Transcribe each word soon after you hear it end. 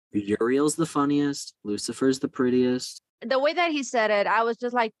Uriel's the funniest. Lucifer's the prettiest. The way that he said it, I was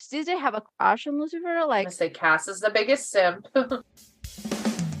just like, did they have a crush on Lucifer? I'm Like, gonna say Cass is the biggest simp.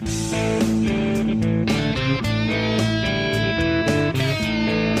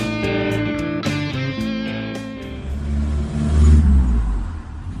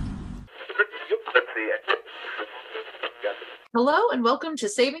 Hello and welcome to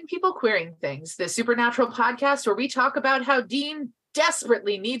Saving People Queering Things, the supernatural podcast where we talk about how Dean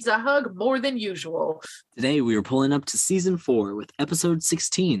desperately needs a hug more than usual. Today we are pulling up to season 4 with episode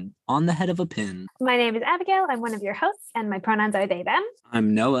 16, On the Head of a Pin. My name is Abigail. I'm one of your hosts, and my pronouns are they, them.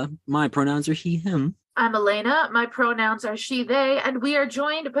 I'm Noah. My pronouns are he, him. I'm Elena. My pronouns are she, they, and we are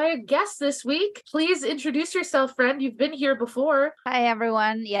joined by a guest this week. Please introduce yourself, friend. You've been here before. hi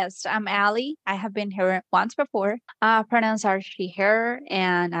everyone. Yes, I'm Allie. I have been here once before. Pronouns are she, her,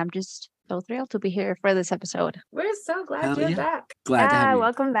 and I'm just so thrilled to be here for this episode. We're so glad Hell you're yeah. back. Glad to have you.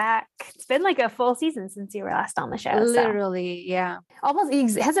 Welcome back. It's been like a full season since you were last on the show. So. Literally, yeah. Almost,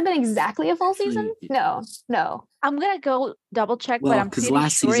 has it been exactly a full season? Actually, No. I'm gonna go double check, Well, but I'm 'cause pretty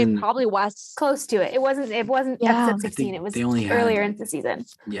last sure season- it probably was. Close to it. It wasn't Yeah. episode 16. It was they only had- earlier in the season.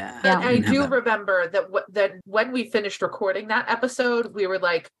 Yeah. Yeah. And I didn't have do that. remember that when we finished recording that episode, we were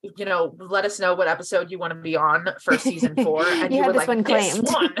like, let us know what episode you want to be on for season 4. And You you had were this like, one this claimed.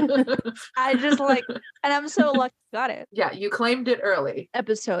 one. I just like, and I'm so lucky I got it. Yeah, you claimed it early.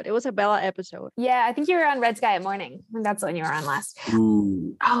 Episode. It was a Bella episode. Yeah, I think you were on Red Sky at Morning. I think that's when you were on last.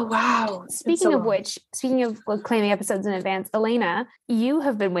 Ooh. Oh, wow. Speaking of claiming episodes in advance, Elena, you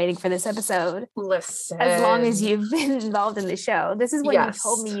have been waiting for this episode Listen. as long as you've been involved in the show. This is what Yes. you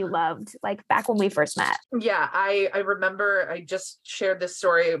told me you loved, like back when we first met. Yeah, I remember I just shared this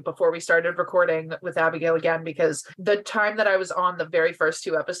story before we started recording with Abigail again, because the time that I was on the very first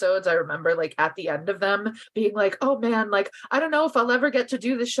 2 episodes, I remember like at the end of them being like, oh man, like I don't know if I'll ever get to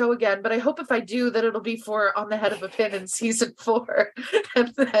do the show again, but I hope if I do that it'll be for On the Head of a Pin in season 4.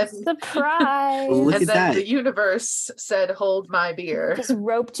 And then Surprise! Look and at then that. the universe said, hold my beer. Just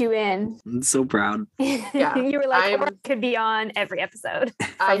roped you in. I'm so proud. Yeah, You were like, I'm- or it could be on every episode.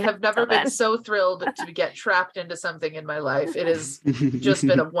 I from have never until been then. so thrilled to get trapped into something in my life. It has just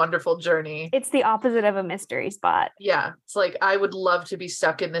been a wonderful journey. It's the opposite of a mystery spot. Yeah, it's like I would love to be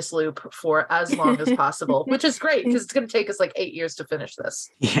stuck in this loop for as long as possible, which is great because it's going to take us like 8 years to finish this.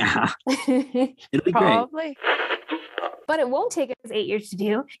 Yeah. It'll be great. Probably. What it won't take us 8 years to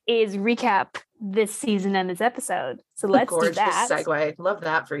do is recap this season and this episode. So let's Gorgeous do that. segue. Love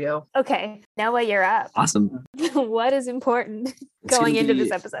that for you. Okay, Noah, you're up. Awesome. What is important It's going gonna into be-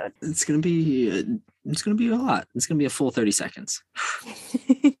 this episode? It's gonna be a lot. It's gonna be a full 30 seconds.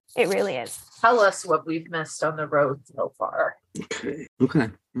 It really is. Tell us what we've missed on the road so far. Okay.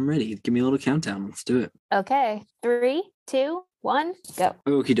 I'm ready. Give me a little countdown. Let's do it. Okay, 3, 2, 1, go.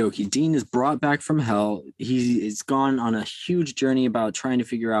 Okie dokie. Dean is brought back from hell. He is gone on a huge journey about trying to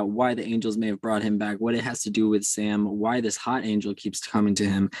figure out why the angels may have brought him back, what it has to do with Sam, why this hot angel keeps coming to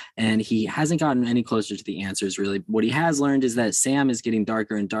him. And he hasn't gotten any closer to the answers, really. What he has learned is that Sam is getting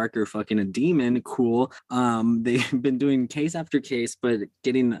darker and darker, fucking a demon. Cool. They've been doing case after case, but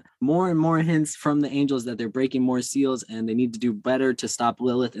getting more and more hints from the angels that they're breaking more seals and they need to do better to stop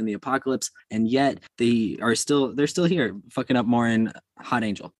Lilith in the apocalypse. And yet they're still here, fucking up more in Hot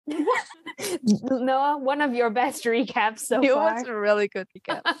Angel. Noah, one of your best recaps so It far. was a really good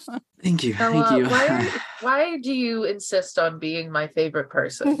recap. Thank you. Noah, Thank you. why do you insist on being my favorite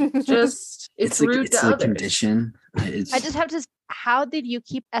person? Just it's rude it's to a others. condition. I just have to. How did you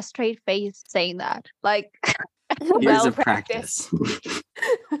keep a straight face saying that? Like, Years Well of practice.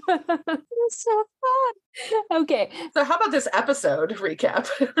 it's so fun. Okay, So how about this episode recap?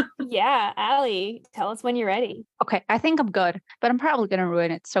 yeah, Allie, tell us when you're ready. Okay, I think I'm good, but I'm probably gonna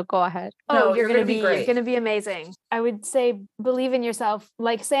ruin it. So go ahead. No, Oh, you're gonna be great. You're gonna be amazing. I would say believe in yourself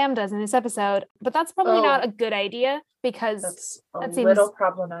like Sam does in this episode, but that's probably Oh. not a good idea because That's a That seems- little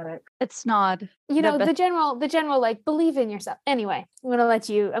problematic. It's not. you know the the general like believe in yourself. Anyway, I'm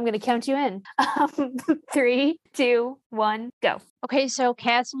gonna count you in. 3, 2, 1, go. Okay, so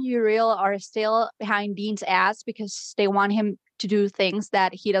Cass and Uriel are still behind Dean's ass because they want him to do things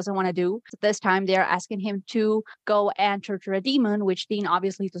that he doesn't want to do. So this time they're asking him to go and torture a demon, which Dean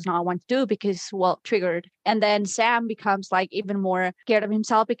obviously does not want to do because, well, triggered. And then Sam becomes like even more scared of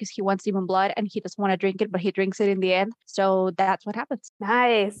himself because he wants demon blood and he doesn't want to drink it, but he drinks it in the end. So that's what happens.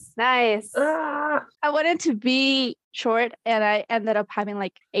 Nice. Ah, I wanted to be short and I ended up having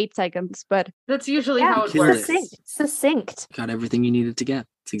like 8 seconds, but that's usually Yeah, how it Kill works. it. Succinct. Got everything you needed to get.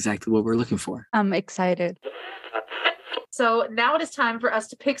 It's exactly what we're looking for. I'm excited. So now it is time for us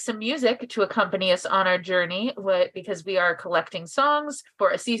to pick some music to accompany us on our journey, because we are collecting songs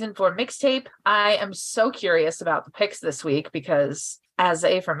for a season 4 mixtape. I am so curious about the picks this week because, as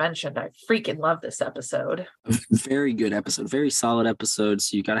aforementioned, I freaking love this episode. A very good episode, very solid episode.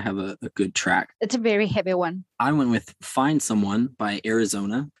 So you got to have a good track. It's a very heavy one. I went with Find Someone by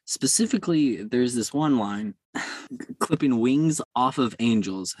Arizona. Specifically, there's this one line, clipping wings off of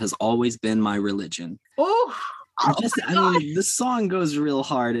angels has always been my religion. Oh, The song goes real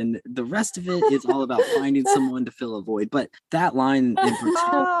hard, and the rest of it is all about finding someone to fill a void. But that line in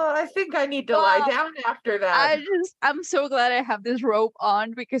particular, I think I need to lie down after that. I'm so glad I have this rope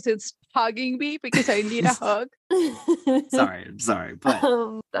on because it's hugging me because I need a hug. sorry,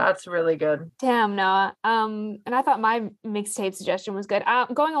 but That's really good. Damn, Noah. And I thought my mixtape suggestion was good.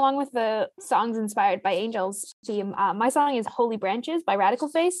 Going along with the songs inspired by Angels theme, my song is Holy Branches by Radical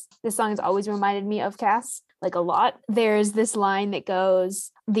Face. This song has always reminded me of Cass, like a lot. There's this line that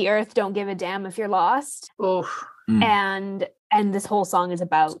goes, "The earth don't give a damn if you're lost." Oof. And this whole song is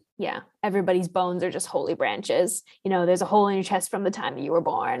about, everybody's bones are just holy branches. There's a hole in your chest from the time that you were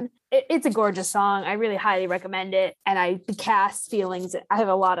born. It's a gorgeous song. I really highly recommend it. And the Cass feelings, I have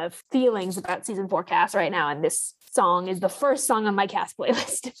a lot of feelings about season 4 Cass right now. And this song is the first song on my Cass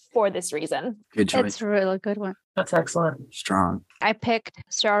playlist for this reason. good choice. It's a really good one. That's excellent. Strong. I picked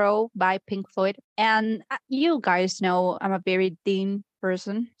Sorrow by Pink Floyd. And you guys know I'm a very Dean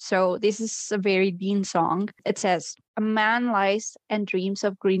person. So this is a very Dean song. It says, "A man lies and dreams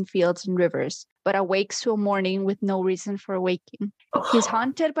of green fields and rivers, but awakes to a morning with no reason for waking. He's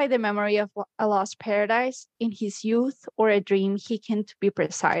haunted by the memory of a lost paradise in his youth or a dream he can't be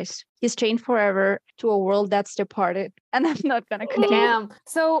precise. He's chained forever to a world that's departed." And I'm not gonna continue. Damn.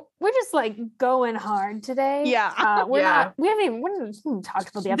 So we're just like going hard today. Yeah. We haven't even talked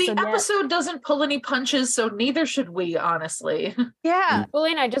about the The episode yet. episode doesn't pull any punches, so neither should we, honestly. Yeah. Well,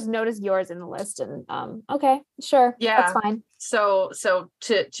 and I just noticed yours in the list, and okay, sure, Yeah. that's fine. So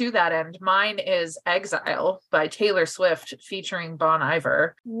to that end, mine is Exile by Taylor Swift featuring Bon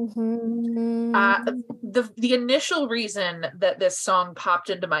Iver. Mm-hmm. The initial reason that this song popped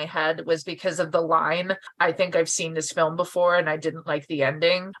into my head was because of the line, "I think I've seen this film before and I didn't like the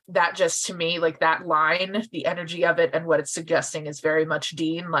ending." That just, to me, like that line, the energy of it and what it's suggesting is very much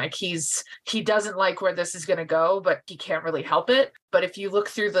Dean. Like he doesn't like where this is going to go, but he can't really help it. But if you look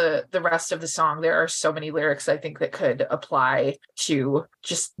through the rest of the song, there are so many lyrics I think that could apply to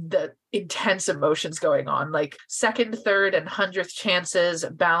just the intense emotions going on, like second, third, and 100th chances,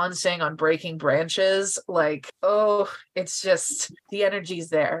 balancing on breaking branches. Like, it's just, the energy's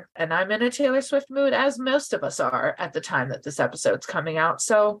there. And I'm in a Taylor Swift mood, as most of us are at the time that this episode's coming out.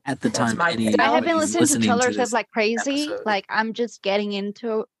 So At the That's time, my any- pick. I have been anybody's listening to Taylor this Swift like crazy. episode. Like I'm just getting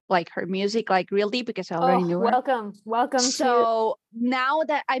into like her music like real deep because I already knew her. Welcome to So now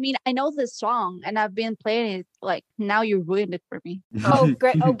that I know this song and I've been playing it, like now you ruined it for me.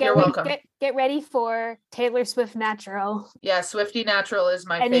 great. You're welcome. Get ready for Taylor Swift Natural. yeah, Swifty Natural is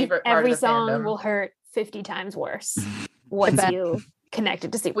my And favorite part every of the song fandom. will hurt 50 times worse once bet. you connect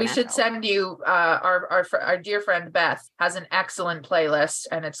it to Supernatural. We should send you our dear friend Beth has an excellent playlist,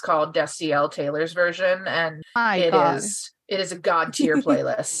 and it's called Destiel Taylor's version, and My it God. is a god tier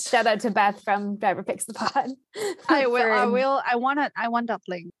playlist. Shout out to Beth from Driver Picks the Pod. I for- will. I want that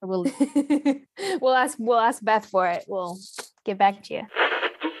link. I will. we'll ask Beth for it. We'll get back to you.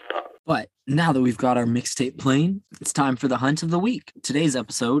 But now that we've got our mixtape playing, it's time for the hunt of the week. Today's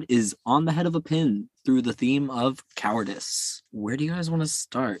episode is On the Head of a Pin through the theme of cowardice. Where do you guys want to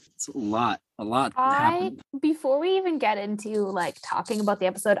start? It's a lot happened. Before we even get into like talking about the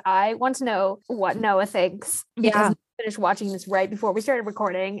episode, I want to know what Noah thinks. Because I finished watching this right before we started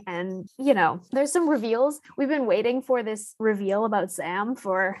recording, and there's some reveals. We've been waiting for this reveal about Sam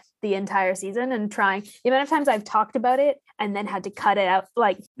for the entire season, and trying the amount of times I've talked about it and then had to cut it out,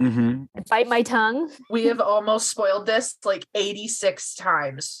 like bite my tongue. We have almost spoiled this like 86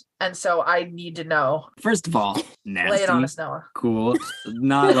 times, and so I need to know. First of all, nasty. Lay it on us, Noah. Cool.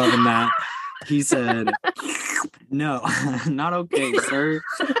 Not loving that. He said, "No, not okay, sir."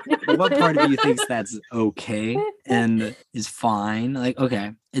 What part of you thinks that's okay and is fine? Like,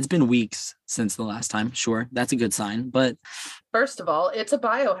 okay, it's been weeks since the last time. Sure, that's a good sign. But First of all, it's a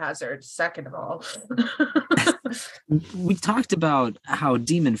biohazard. Second of all, we talked about how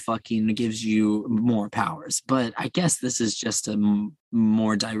demon fucking gives you more powers, but I guess this is just a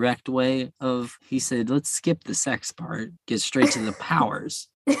more direct way of, he said, let's skip the sex part, get straight to the powers.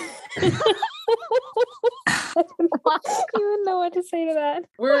 even know what to say to that.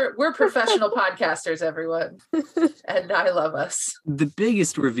 We're professional podcasters, everyone. And I love us. The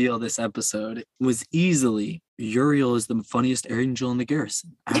biggest reveal this episode was easily Uriel is the funniest angel in the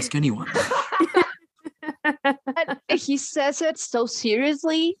garrison. Ask anyone. And he says it so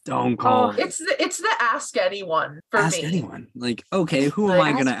seriously. Don't call. It's the ask anyone for Ask me. anyone. Like, okay, who am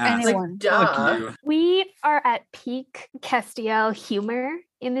Like, I gonna ask ask? anyone. Duh. Fuck you. We are at peak Castiel humor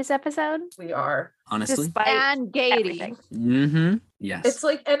in this episode, We are. Honestly. despite And Katie. everything. Mm-hmm. Yes.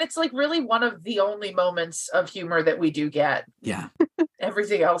 It's like really one of the only moments of humor that we do get. Yeah.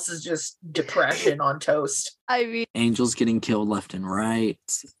 Everything else is just depression on toast. I mean, Angels getting killed left and right.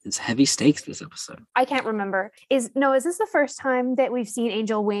 It's heavy stakes this episode. I can't remember. Is this the first time that we've seen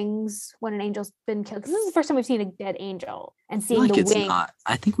angel wings when an angel's been killed? Because this is the first time we've seen a dead angel and I feel seeing like the it's wing. not.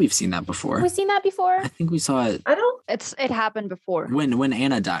 I think we've seen that before. Have we seen that before? I think we saw it I don't it happened before. when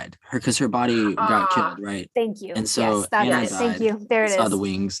Anna died. Because her body got killed, right? Thank you. And so yes, that's Anna it. Thank died, you. There it Saw is. the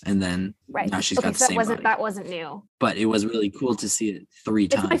wings, and then Right. now she's got the so same body. that wasn't new. But it was really cool to see it 3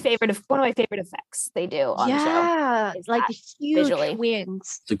 It's times. one of my favorite effects they do on the show. Yeah, Is like that huge visually.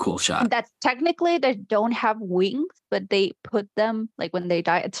 wings. It's a cool shot. That technically they don't have wings, but they put them like when they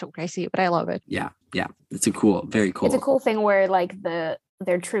die. It's so crazy, but I love it. Yeah. It's a cool, very cool. It's a cool thing where like their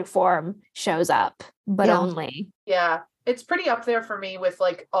true form shows up, but Yeah. only. Yeah, it's pretty up there for me with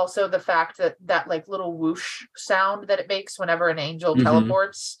like also the fact that like little whoosh sound that it makes whenever an angel Mhm.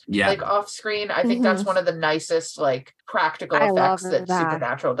 teleports Yeah. like off screen. I think that's one of the nicest like practical I love effects that that.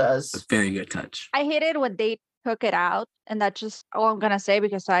 Supernatural does. Very good touch. I hate it when they took it out, and that's just all I'm gonna say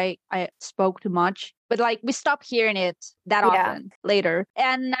because I spoke too much. But like we stopped hearing it that Yeah. often later,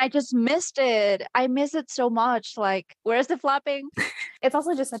 and I just missed it. I miss it so much. Like, where's the flapping? It's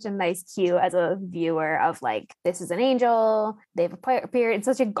also just such a nice cue as a viewer of like, this is an angel, they've appeared. It's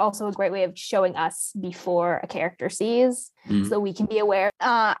also a great way of showing us before a character sees, Mm. so we can be aware.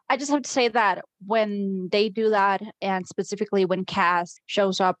 I just have to say that when they do that, and specifically when Cass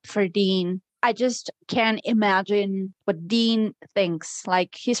shows up for Dean, I just can't imagine what Dean thinks.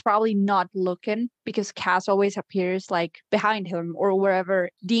 Like, he's probably not looking because Cass always appears like behind him or wherever.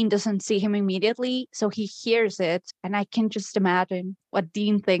 Dean doesn't see him immediately, so he hears it. And I can just imagine what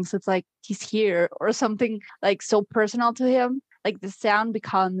Dean thinks. It's like he's here or something like so personal to him. Like the sound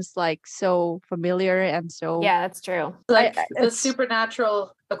becomes like so familiar and so Yeah, that's true. Like the it's-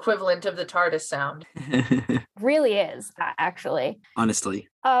 supernatural equivalent of the TARDIS sound. Really is actually. Honestly.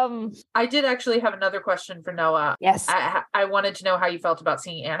 I did actually have another question for Noah. Yes. I wanted to know how you felt about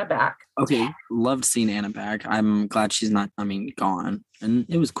seeing Anna back. Okay. Loved seeing Anna back. I'm glad she's not, gone. And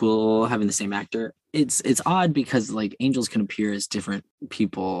it was cool having the same actor. It's odd because like angels can appear as different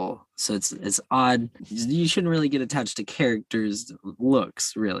people. So it's odd. You shouldn't really get attached to characters'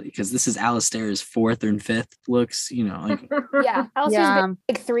 looks, really, because this is Alistair's 4th and 5th looks, like Yeah. Alistair's Yeah. been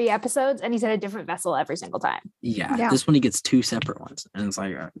like 3 episodes and he's at a different vessel every single time. Yeah. This one he gets 2 separate ones. And it's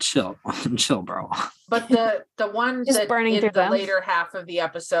like chill, bro. But the one Just that burning in through the them. later half of the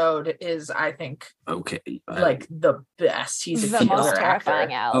episode is, I think, Okay. like the best. He's a The killer most actor.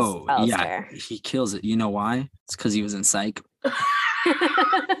 terrifying yeah, he kills it. You know why? It's because he was in Psych.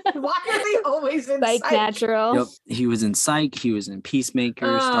 Why are they always in Like Psych? natural. Yep, he was in Psych. He was in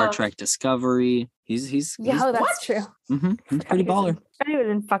Peacemaker, Star Oh. Trek Discovery. He's Yeah, he's, that's What? true. he's pretty baller. I was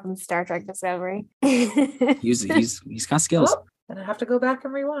in fucking Star Trek Discovery. He's got skills. Well, then I have to go back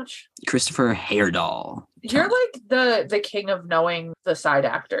and rewatch. Christopher Hairdoll. You're like the king of knowing the side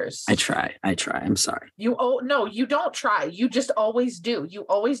actors. I try. I'm sorry. No, you don't try. You just always do. You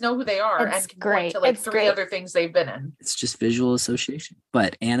always know who they are It's and can point great. to like It's 3 great. other things they've been in. It's just visual association.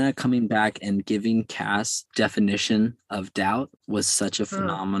 But Anna coming back and giving Cass definition of doubt was such a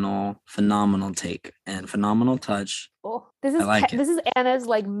phenomenal take and phenomenal touch. Oh, this I like it. this is Anna's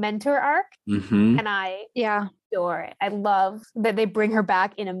like mentor arc, Mm-hmm. and I yeah. adore it. I love that they bring her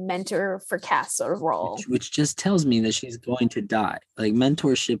back in a mentor for Cass sort of role. Which just tells me that she's going to die. Like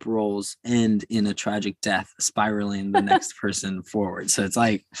mentorship roles end in a tragic death, spiraling the next person forward. So it's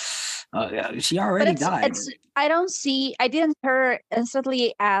like, yeah, she already died. I didn't her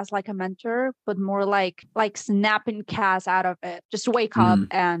instantly as like a mentor, but more like snapping Cass out of it. Just wake up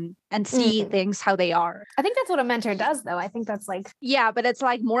and see things how they are. I think that's what a mentor does, though. I think that's like Yeah, but it's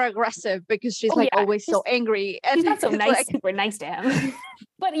like more aggressive because she's Oh, like yeah. always so angry. And he's not so it's nice, like- super nice to him.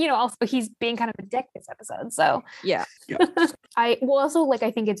 But also he's being kind of a dick this episode. So yeah. I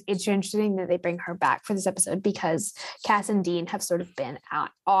think it's interesting that they bring her back for this episode because Cass and Dean have sort of been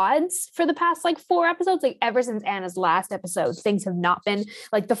at odds for the past like 4 episodes. Like ever ever since Anna's last episode, things have not been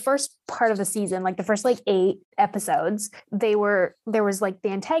like the first part of the season, like the first like 8 episodes, there was like the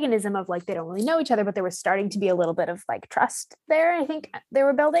antagonism of like they don't really know each other, but there was starting to be a little bit of like trust there, I think they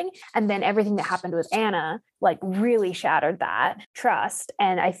were building. And then everything that happened with Anna like really shattered that trust.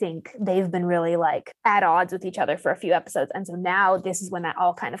 And I think they've been really like at odds with each other for a few episodes. And so now this is when that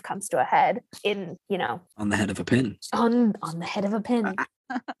all kind of comes to a head in, on the head of a pin. On the head of a pin.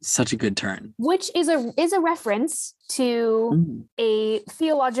 Such a good turn. Which is a reference to a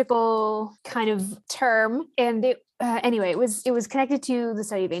theological kind of term. And anyway, it was connected to the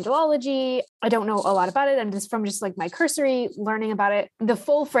study of angelology. I don't know a lot about it. I'm just from like my cursory learning about it. The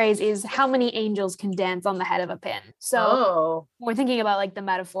full phrase is how many angels can dance on the head of a pin. So we're thinking about like the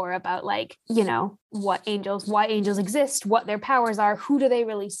metaphor about like, why angels exist, what their powers are, who do they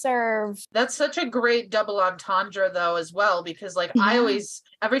really serve. That's such a great double entendre though as well, because like I always,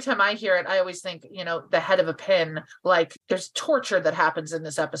 every time I hear it, I always think, the head of a pin, like there's torture that happens in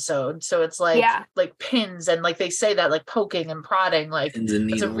this episode. So it's like like pins, and like they say that like poking and prodding, like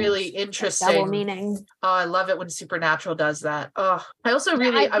it's a really interesting double meaning. Oh, I love it when Supernatural does that. Oh, I also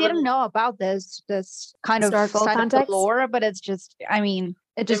really I didn't know about this kind of historical side context of the lore, but it's just,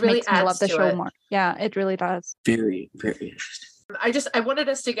 it just really makes me love the adds to show it. more. Yeah, it really does. Very, very interesting. I wanted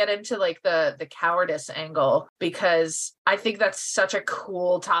us to get into like the cowardice angle, because I think that's such a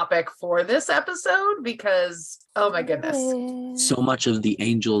cool topic for this episode, because oh my goodness. So much of the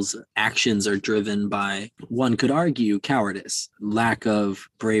angels' actions are driven by, one could argue, cowardice, lack of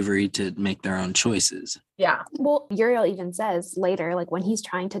bravery to make their own choices. Yeah. Well, Uriel even says later, like when he's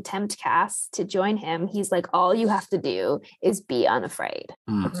trying to tempt Cass to join him, he's like, all you have to do is be unafraid.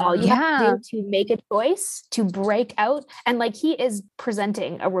 All you have to do to make a choice, to break out. And like he is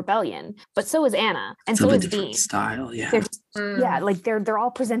presenting a rebellion, but so is Anna. And so is Dean. Style, yeah. Yeah, like they're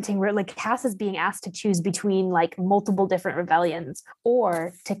all presenting, like Cass is being asked to choose between like multiple different rebellions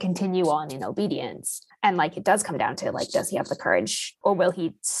or to continue on in obedience. And like it does come down to like, does he have the courage, or will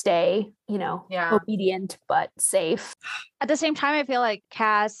he stay, obedient but safe? At the same time, I feel like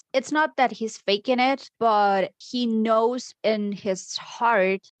Cass, it's not that he's faking it, but he knows in his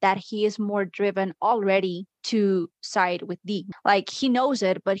heart that he is more driven already to side with Dean. Like he knows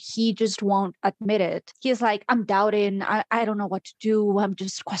it, but he just won't admit it. He's like, I'm doubting. I don't know what to do. I'm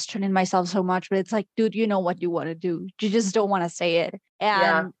just questioning myself so much. But it's like, dude, you know what you want to do. You just don't want to say it.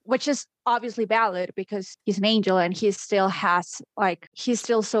 And which is obviously valid because he's an angel and he still has like, he's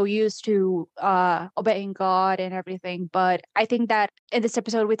still so used to obeying God and everything. But I think that in this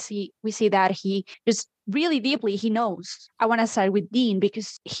episode, we see that he just really deeply, he knows I want to side with Dean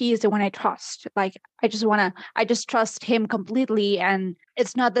because he is the one I trust. Like I just trust him completely. And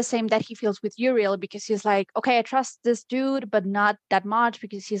it's not the same that he feels with Uriel, because he's like, okay, I trust this dude, but not that much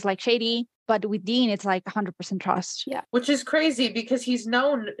because he's like shady. But with Dean, it's like 100% trust. Yeah. Which is crazy because he's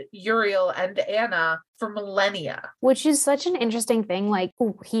known Uriel and Anna for millennia. Which is such an interesting thing. Like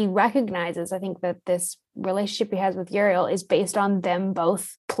he recognizes, I think, that this relationship he has with Uriel is based on them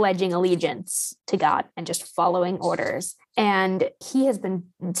both pledging allegiance to God and just following orders. And he has been,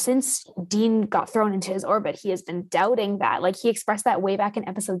 since Dean got thrown into his orbit, he has been doubting that. Like he expressed that way back in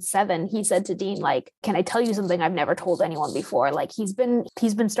episode 7. He said to Dean, like, can I tell you something I've never told anyone before? Like he's been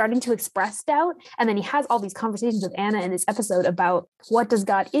starting to express doubt. And then he has all these conversations with Anna in this episode about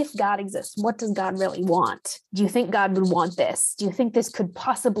if God exists, what does God really want? Do you think God would want this? Do you think this could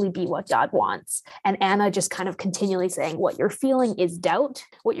possibly be what God wants? And Anna just kind of continually saying, what you're feeling is doubt.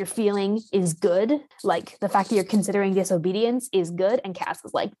 What you're feeling is good. Like the fact that you're considering disobedience is good. And Cass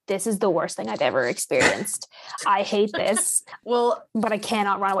is like, this is the worst thing I've ever experienced. I hate this. Well, but I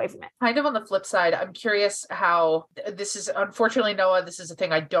cannot run away from it. Kind of on the flip side, I'm curious how this is, unfortunately, Noah, this is a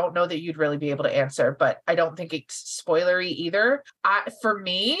thing I don't know that you'd really be able to answer, but I don't think it's spoilery either. For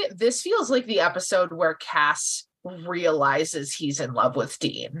me, this feels like the episode where Cass realizes he's in love with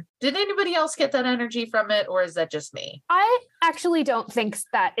Dean. Did anybody else get that energy from it, or is that just me? I actually don't think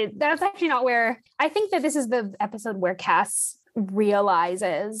that's actually not where I think that this is the episode where Cass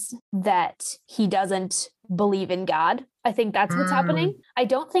realizes that he doesn't believe in God. I think that's what's happening. I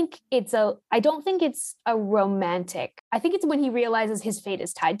don't think it's a romantic. I think it's when he realizes his fate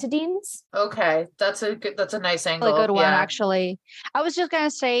is tied to Dean's. Okay. That's a nice angle. A good one, actually. I was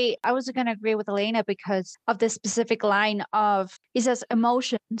gonna agree with Elena because of the specific line of, he says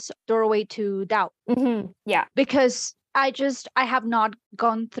emotions doorway to doubt. Mm-hmm. Yeah. Because I have not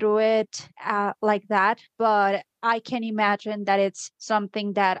gone through it like that, but I can imagine that it's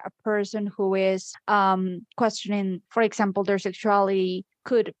something that a person who is questioning, for example, their sexuality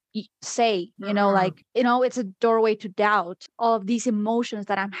could say, like, it's a doorway to doubt. All of these emotions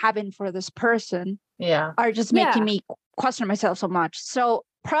that I'm having for this person are just making me question myself so much. So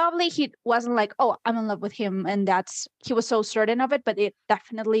probably he wasn't like, oh, I'm in love with him, and he was so certain of it, but it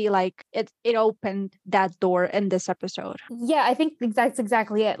definitely like it opened that door in this episode. Yeah, I think that's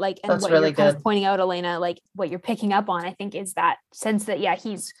exactly it. Like, and That's what really you're kind good. of pointing out, Elena, like what you're picking up on, I think, is that sense that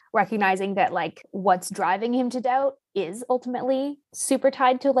he's recognizing that like what's driving him to doubt is ultimately super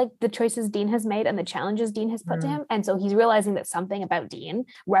tied to like the choices Dean has made and the challenges Dean has put to him. And so he's realizing that something about Dean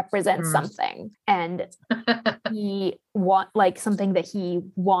represents something, and he like something that he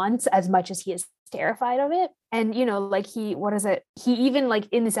wants as much as he is terrified of it. And like he even like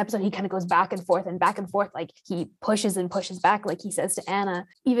in this episode, he kind of goes back and forth, like he pushes and pushes back. Like he says to Anna,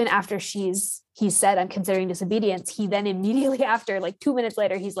 even after he said, I'm considering disobedience, he then immediately after, like 2 minutes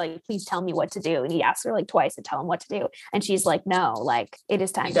later, he's like, please tell me what to do. And he asks her like twice to tell him what to do. And she's like, no, like it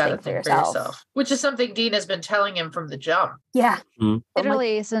is time to think for yourself. Which is something Dean has been telling him from the jump. Yeah.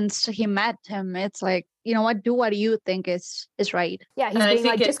 Literally since he met him, it's like, do what you think is right. Yeah, he's being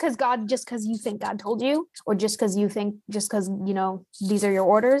like, just because you think God told you, or just because these are your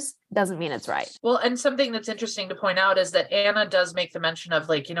orders, doesn't mean it's right. Well, and something that's interesting to point out is that Anna does make the mention of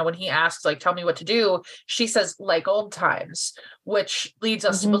like, when he asks, like, tell me what to do, she says, like old times, which leads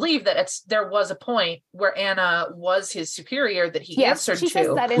us to believe that there was a point where Anna was his superior that he answered to. She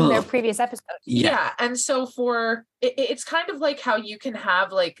says that in their previous episode. Yeah. And so it's kind of like how you can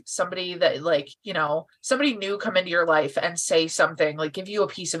have like somebody that like, somebody new come into your life and say something, like give you a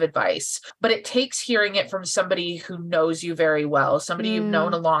piece of advice, but it takes hearing it from somebody who knows you very well, somebody you've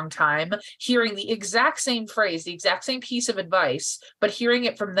known a long time, hearing the exact same phrase, the exact same piece of advice, but hearing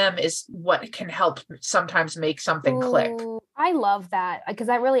it from them is what can help sometimes make something click. I love that, because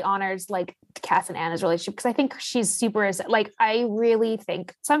that really honors like Cass and Anna's relationship, because I think she's super, like, I really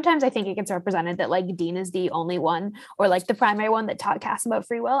think sometimes I think it gets represented that like Dean is the only one or like the primary one that taught Cass about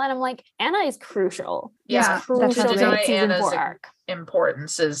free will, and I'm like, Anna is crucial. Yeah, crucial to deny season Anna's 4 arc.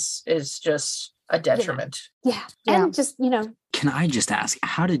 Importance is just a detriment. Yeah. And just Can I just ask,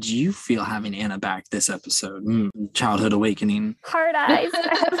 how did you feel having Anna back this episode? Childhood awakening. Hard eyes.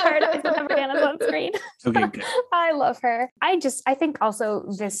 I have hard eyes whenever Anna's on screen. Okay, good. I love her. I think also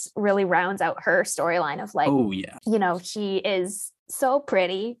this really rounds out her storyline of like, she is so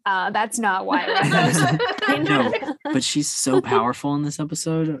pretty. That's not why I No, but she's so powerful in this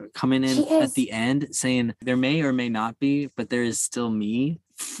episode, coming in at the end saying there may or may not be, but there is still me.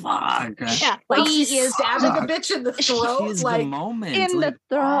 Fuck. Yeah, like he is stabbing the bitch in the throat, like the moment in the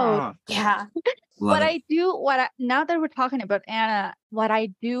throat. Yeah. Now that we're talking about Anna, what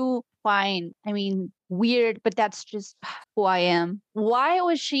I do find, weird, but that's just who I am. Why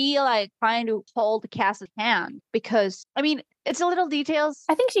was she like trying to hold Cass's hand? Because it's a little details.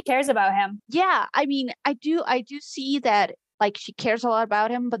 I think she cares about him. Yeah, I do see that like she cares a lot about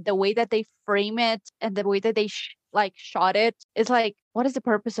him, but the way that they frame it and the way that they shot it, it's like, what is the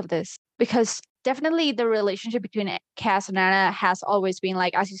purpose of this? Because definitely the relationship between Cass and Anna has always been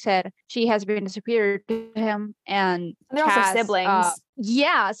like, as you said, she has been superior to him, and they're Cass, also siblings.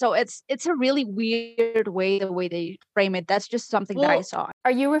 Yeah, so it's a really weird way, the way they frame it. That's just something that I saw.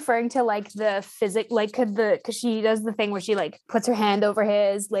 Are you referring to like the because she does the thing where she like puts her hand over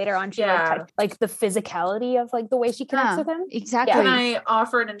his later on, she like the physicality of like the way she connects with him? Exactly. Can I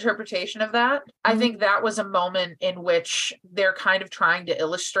offer an interpretation of that? I think that was a moment in which they're kind of trying to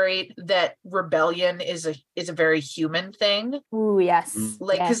illustrate that rebellion is a very human thing. Ooh, yes.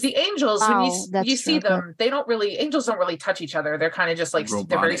 Like, because the angels, when you see them, angels don't really touch each other. They're kind of just like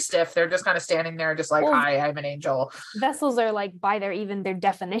they're very stiff. They're just kind of standing there, just like, hi, I'm an angel. Vessels are like, by their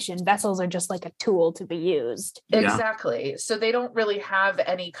definition, vessels are just like a tool to be used. Exactly. So they don't really have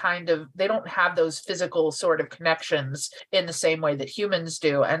they don't have those physical sort of connections in the same way that humans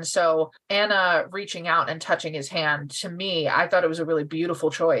do. And so Anna reaching out and touching his hand, to me, I thought it was a really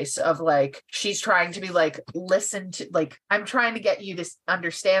beautiful choice of like, she's trying to be like, listen to, like, I'm trying to get you to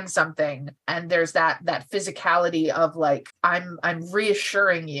understand something. And there's that physicality of like, I'm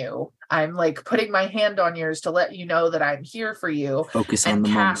reassuring you. I'm like putting my hand on yours to let you know that I'm here for you. Focus on the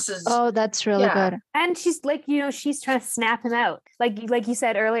moment. Oh, that's really good. And she's like, she's trying to snap him out. Like you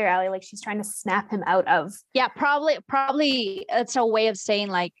said earlier, Allie, like she's trying to snap him out of. Yeah, probably it's a way of saying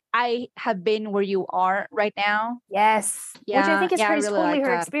like, I have been where you are right now. Yes. Yeah, which I think is really totally like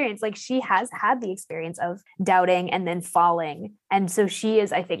her that. experience. Like she has had the experience of doubting and then falling. And so she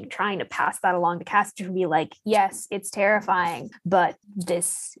is, I think, trying to pass that along to Cass to be like, yes, it's terrifying, but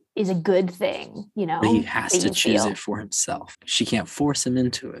this is a good thing, But he has to choose it for himself. She can't force him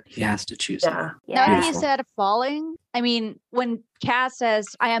into it. He has to choose it. Now that he said falling, I mean, when Cass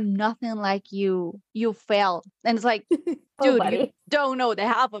says, I am nothing like you, you failed. And it's like, dude, buddy. you don't know the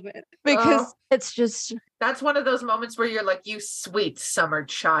half of it. Because it's just That's one of those moments where you're like, you sweet summer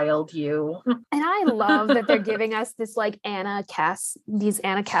child, you. And I love that they're giving us this like Anna Cass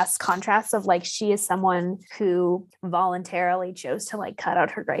contrasts of like she is someone who voluntarily chose to like cut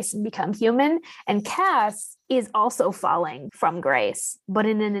out her grace and become human. And Cass is also falling from grace, but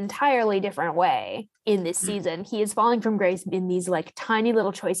in an entirely different way in this season. He is falling from grace in these like tiny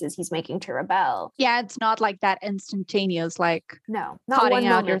little choices he's making to rebel. yeah, it's not like that instantaneous, like No, not cutting one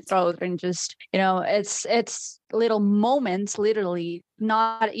out your moment. throat and just, it's little moments, literally,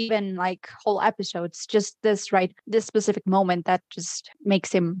 not even like whole episodes, just this specific moment that just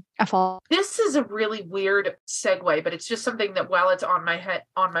makes him a fall. This is a really weird segue, but it's just something that while it's on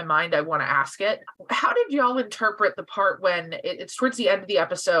my mind, I want to ask it. How did y'all interpret the part when it's towards the end of the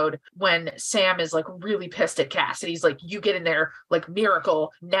episode when Sam is like really pissed at Cass and he's like, you get in there, like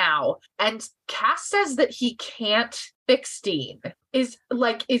miracle now. And Cass says that he can't fix Dean.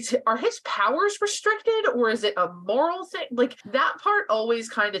 Are his powers restricted or is it a moral thing? Like that part always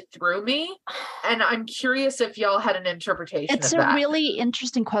kind of threw me. And I'm curious if y'all had an interpretation It's of a that. really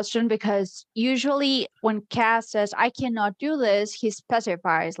interesting question because usually when Cass says, I cannot do this, he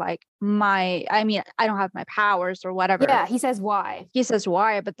specifies like I don't have my powers or whatever. Yeah, he says why. He says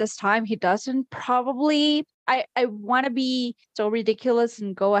why, but this time he doesn't. Probably, I want to be so ridiculous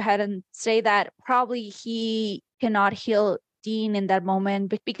and go ahead and say that probably he cannot heal Dean in that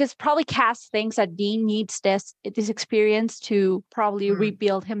moment because probably Cass thinks that Dean needs this experience to probably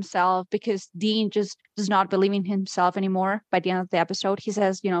rebuild himself because Dean just does not believe in himself anymore by the end of the episode. He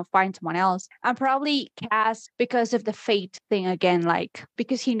says, find someone else. And probably Cass, because of the fate thing again, like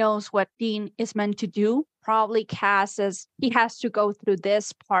because he knows what Dean is meant to do. Probably Cass says he has to go through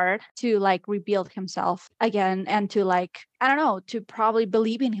this part to like rebuild himself again and to like, I don't know, to probably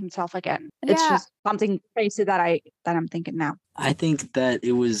believe in himself again. It's Yeah. just something crazy that I'm thinking now. I think that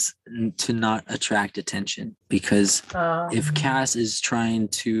it was to not attract attention because if Cass is trying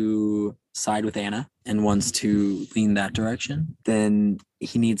to side with Anna and wants to lean that direction, then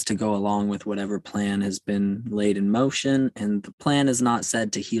he needs to go along with whatever plan has been laid in motion. And the plan is not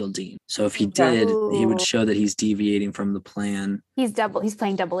said to heal Dean. So if he did, he would show that he's deviating from the plan. He's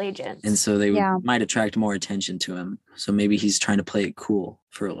playing double agent. And so they might attract more attention to him. So maybe he's trying to play it cool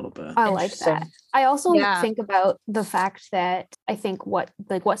for a little bit. I like that. I also think about the fact that I think what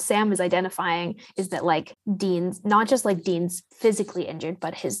Sam is identifying is that like Dean's not just like Dean's physically injured,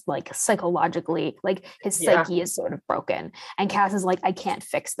 but his like psychologically, like his psyche is sort of broken. And Cass is like, I can't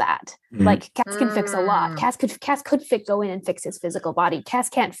fix that. Mhm. Like Cass can fix a lot. Cass could go in and fix his physical body. Cass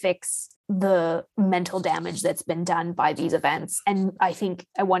can't fix the mental damage that's been done by these events. And I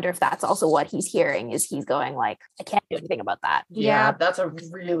wonder if that's also what he's hearing is he's going like, I can't do anything about that. Yeah, that's a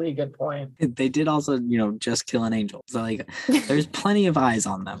really good point. They did also, just kill an angel. So like there's plenty of eyes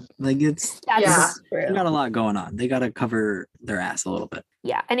on them. Like That's they true. got a lot going on. They got to cover their ass a little bit.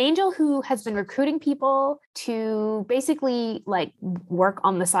 Yeah, an angel who has been recruiting people to basically like work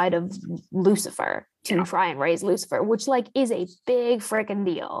on the side of Lucifer to try and raise Lucifer, which like is a big freaking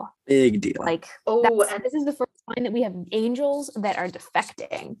deal. Big deal. Like, and this is the first time that we have angels that are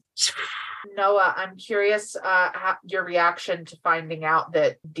defecting. Noah, I'm curious your reaction to finding out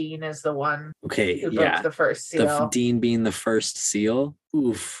that Dean is the one who broke the first seal. Dean being the first seal.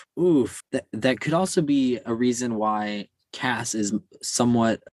 Oof. That could also be a reason why Cass is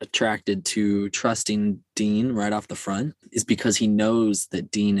somewhat attracted to trusting Dean right off the front is because he knows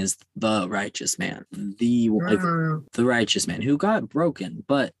that Dean is the righteous man, the righteous man who got broken,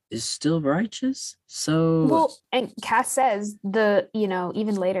 but is still righteous. So and Cass says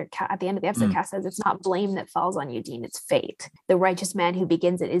even later at the end of the episode, Cass says it's not blame that falls on you, Dean, it's fate. The righteous man who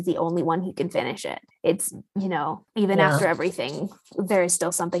begins it is the only one who can finish it. It's even after everything, there is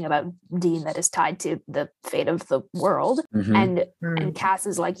still something about Dean that is tied to the fate of the world. And Cass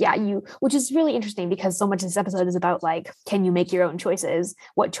is like, which is really interesting because so much of this episode is about like, can you make your own choices?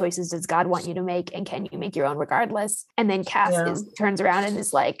 What choices does God want you to make? And can you make your own regardless? And then Cass turns around and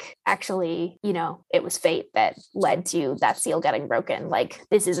is like, actually, it was fate that led to that seal getting broken. Like,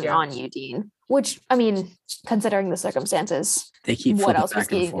 this isn't on you, Dean. Which, I mean, considering the circumstances, they keep what else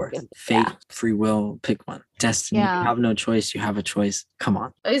back and forth. Fate, free will, pick one. Destiny, you have no choice. You have a choice. Come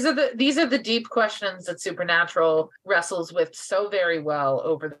on. These are the deep questions that Supernatural wrestles with so very well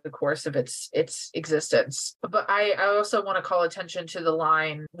over the course of its existence. But I also want to call attention to the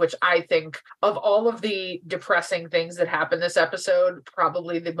line, which I think of all of the depressing things that happen this episode,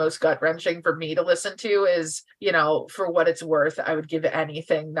 probably the most gut-wrenching for me to listen to is, for what it's worth, I would give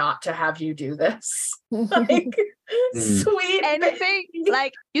anything not to have you do this. Like, sweet anything, baby.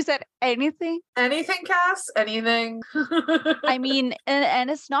 like you said, anything. Anything, Cass? Anything? I mean, and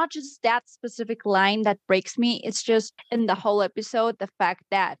it's not just that specific line that breaks me. It's just in the whole episode, the fact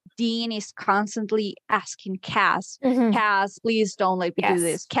that Dean is constantly asking Cass, Cass, please don't let me do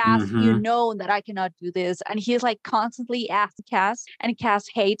this. Cass, you know that I cannot do this. And he's like constantly asking Cass, and Cass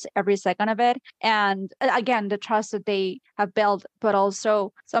hates every second of it. And again, the trust that they have built, but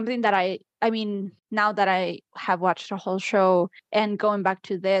also something that I mean, now that I have watched the whole show and going back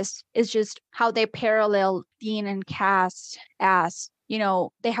to this, is just how they parallel Dean and Cass as, you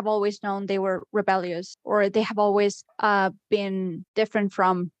know, they have always known they were rebellious, or they have always been different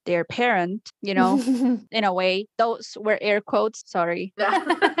from their parent, you know, in a way. Those were air quotes, sorry. Yeah.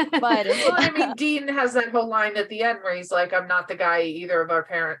 But well, I mean, Dean has that whole line at the end where he's like, I'm not the guy either of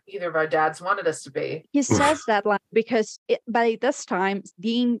our dads wanted us to be. He says that line because by this time,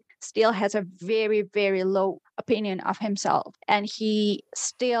 Dean still has a very, very low opinion of himself. And he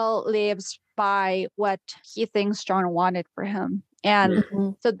still lives by what he thinks John wanted for him. And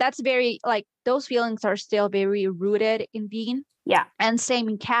so that's very, like, those feelings are still very rooted in Dean. Yeah. And same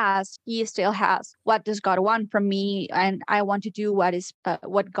in Cass, he still has, what does God want from me? And I want to do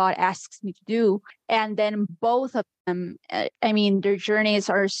what God asks me to do. And then both of them, I mean, their journeys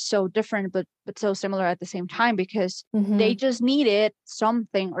are so different, but so similar at the same time, because they just needed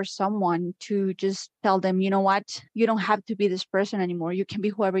something or someone to just tell them, you know what, you don't have to be this person anymore. You can be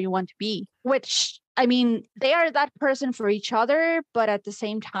whoever you want to be, which, I mean, they are that person for each other, but at the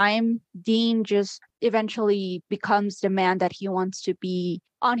same time, Dean just eventually becomes the man that he wants to be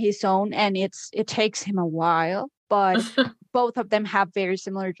on his own, and it takes him a while, but both of them have very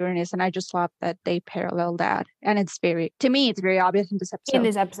similar journeys, and I just thought that they parallel that, and to me it's very obvious in this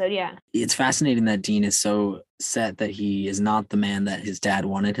episode. Yeah, it's fascinating that Dean is so set that he is not the man that his dad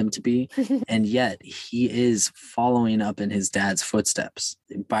wanted him to be, and yet he is following up in his dad's footsteps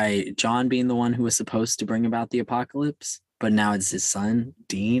by John being the one who was supposed to bring about the apocalypse, but now it's his son,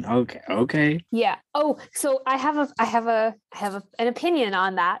 Dean. Okay. Yeah. Oh, so I have an opinion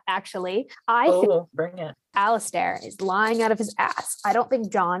on that, actually. I think bring it. Alistair is lying out of his ass. I don't think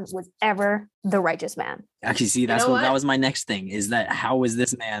John was ever the righteous man. Actually, see, that was my next thing, is that how is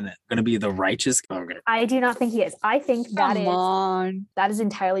this man going to be the righteous? Okay. I do not think he is. I think that is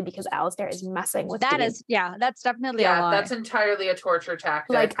entirely because Alistair is messing with that. Dean. That's definitely a lie. That's entirely a torture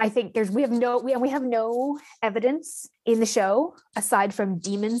tactic. Like, I think we have no evidence in the show aside from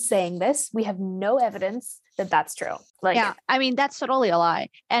demons saying this. We have no evidence that that's true. Like, yeah, I mean, that's totally a lie.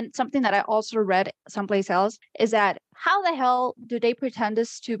 And something that I also read someplace else is that how the hell do they pretend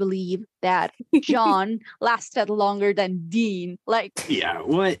us to believe that John lasted longer than Dean? Like, yeah,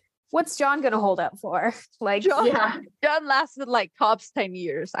 what? What's John going to hold out for? Like, John lasted like tops 10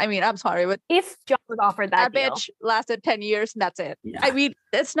 years. I mean, I'm sorry, but if John was offered that deal, bitch lasted 10 years and that's it. Yeah. I mean,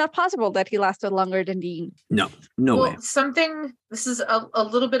 it's not possible that he lasted longer than Dean. No way. This is a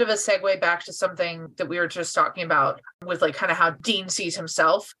little bit of a segue back to something that we were just talking about with, like, kind of how Dean sees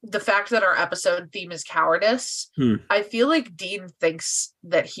himself. The fact that our episode theme is cowardice. I feel like Dean thinks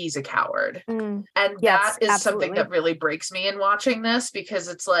that he's a coward. And that is something that really breaks me in watching this, because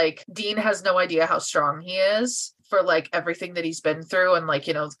it's like Dean has no idea how strong he is for, like, everything that he's been through, and, like,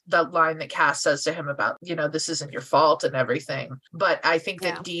 you know, the line that Cass says to him about, you know, this isn't your fault and everything. But I think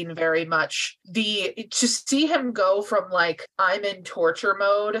that Dean very much, to see him go from, like, I'm in torture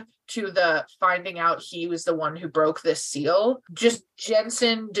mode to the finding out he was the one who broke this seal. Just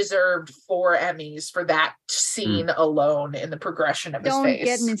Jensen deserved 4 Emmys for that scene alone in the progression of his face. Don't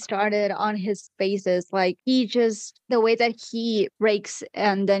get me started on his faces. Like, the way that he breaks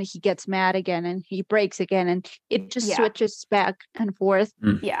and then he gets mad again and he breaks again, and it just switches back and forth.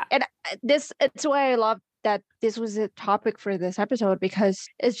 Yeah. And it's why I love that this was a topic for this episode, because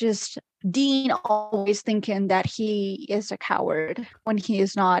it's just Dean always thinking that he is a coward when he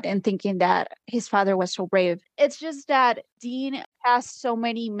is not, and thinking that his father was so brave. It's just that Dean has so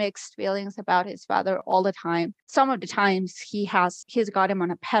many mixed feelings about his father all the time. Some of the times he's got him on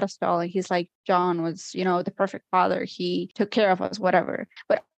a pedestal and he's like, John was, you know, the perfect father. He took care of us, whatever.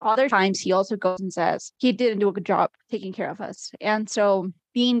 But other times he also goes and says he didn't do a good job taking care of us. And so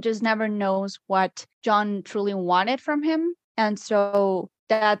Dean just never knows what John truly wanted from him. And so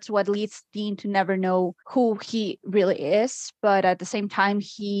that's what leads Dean to never know who he really is. But at the same time,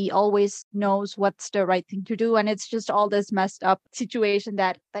 he always knows what's the right thing to do. And it's just all this messed up situation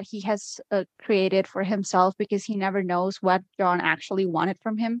that he has created for himself, because he never knows what John actually wanted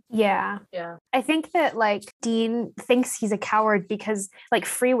from him. Yeah. Yeah. I think that like Dean thinks he's a coward because like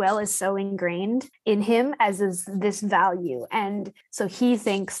free will is so ingrained in him, as is this value. And so he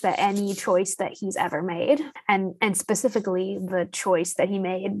thinks that any choice that he's ever made, and specifically the choice that he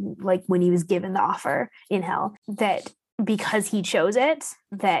made like when he was given the offer in hell, that because he chose it,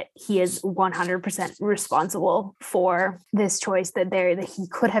 that he is 100% responsible for this choice, that he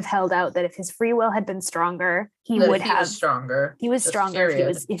could have held out, that if his free will had been stronger, he was stronger. He was stronger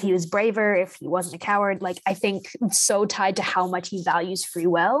if he was braver, if he wasn't a coward. Like, I think so tied to how much he values free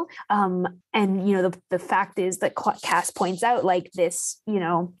will. And you know, the fact is that Cass points out, like, this, you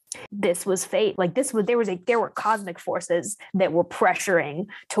know, this was fate. Like, there were cosmic forces that were pressuring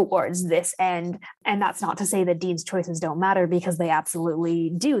towards this end. And that's not to say that Dean's choices don't matter, because they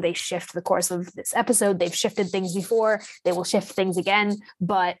absolutely do. They shift the course of this episode. They've shifted things before. They will shift things again.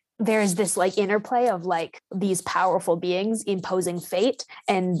 But there's this like interplay of like these powerful beings imposing fate,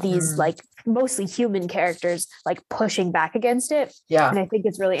 and these like mostly human characters like pushing back against it. Yeah. And I think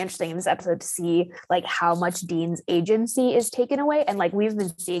it's really interesting in this episode to see like how much Dean's agency is taken away. And like we've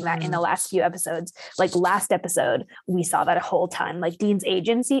been seeing that in the last few episodes. Like last episode, we saw that a whole time. Like Dean's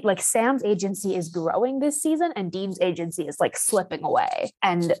agency, like Sam's agency is growing this season, and Dean's agency is like slipping away.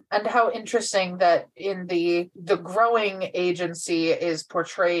 And how interesting that in the growing agency is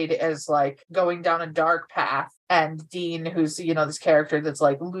portrayed as like going down a dark path, and Dean, who's, you know, this character that's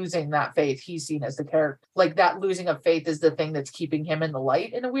like losing that faith, he's seen as the character, like that losing of faith is the thing that's keeping him in the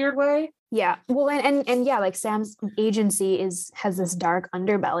light in a weird way. Yeah. Well, and yeah, like Sam's agency has this dark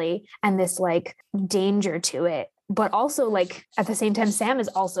underbelly and this like danger to it. But also, like, at the same time, Sam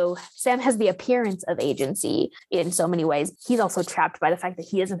has the appearance of agency in so many ways. He's also trapped by the fact that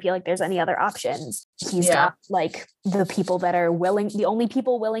he doesn't feel like there's any other options. He's got like the people that are the only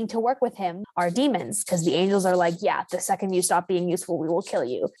people willing to work with him are demons, because the angels are like, yeah, the second you stop being useful, we will kill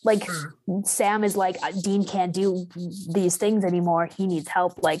you. Like Sam is like, Dean can't do these things anymore. He needs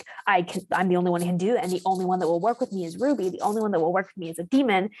help. Like I'm the only one who can do it. And the only one that will work with me is Ruby. The only one that will work with me is a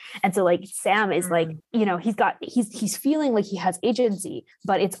demon. And so like Sam is like, you know, he's feeling like he has agency,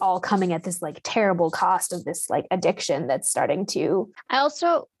 but it's all coming at this like terrible cost of this like addiction that's starting to.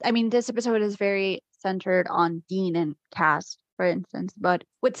 I mean, this episode is very centered on Dean and Cass, for instance, but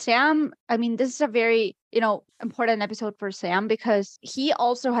with Sam, I mean, this is a very, you know, important episode for Sam, because he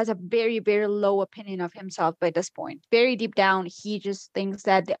also has a very, very low opinion of himself by this point. Very deep down, he just thinks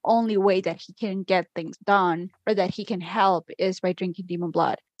that the only way that he can get things done or that he can help is by drinking demon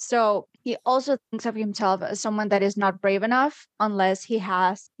blood. So he also thinks of himself as someone that is not brave enough unless he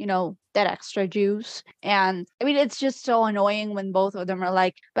has, you know, that extra juice. And I mean, it's just so annoying when both of them are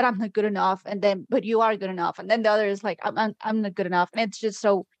like, but I'm not good enough. And then, but you are good enough. And then the other is like, I'm not good enough. And it's just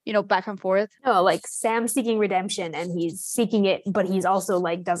so, you know, back and forth. No, like Sam's seeking redemption, and he's seeking it, but he's also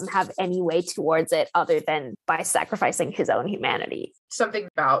like doesn't have any way towards it other than by sacrificing his own humanity. Something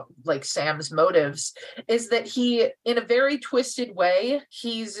about like Sam's motives is that he, in a very twisted way,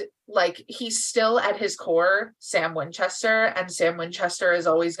 he's still at his core Sam Winchester, and Sam Winchester is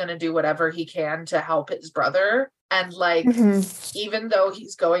always going to do whatever he can to help his brother. And like, even though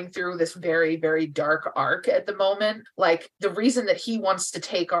he's going through this very, very dark arc at the moment, like the reason that he wants to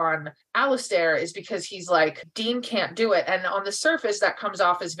take on Alistair is because he's like, Dean can't do it. And on the surface, that comes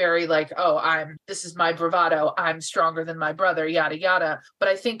off as very like, oh, this is my bravado. I'm stronger than my brother, yada, yada. But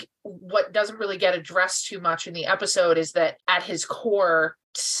I think what doesn't really get addressed too much in the episode is that at his core,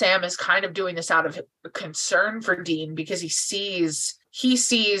 Sam is kind of doing this out of concern for Dean, because he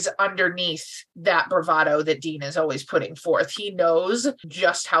sees underneath that bravado that Dean is always putting forth. He knows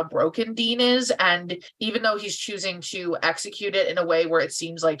just how broken Dean is. And even though he's choosing to execute it in a way where it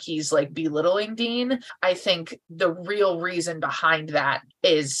seems like he's like belittling Dean, I think the real reason behind that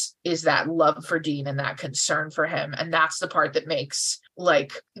is that love for Dean and that concern for him. And that's the part that makes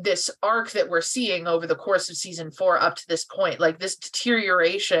like this arc that we're seeing over the course of season 4 up to this point, like this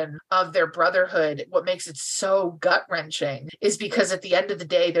deterioration of their brotherhood. What makes it so gut-wrenching is because at the end of the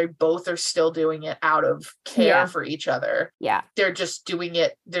day, they both are still doing it out of care for each other. Yeah. They're just doing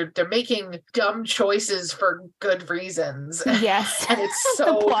it. They're making dumb choices for good reasons. Yes. And it's so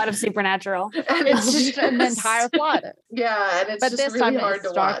the plot of Supernatural. And it's just an entire plot. Yeah. And it's just really hard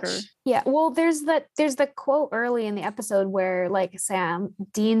to watch. Yeah. Well, there's the quote early in the episode where like Sam Sam,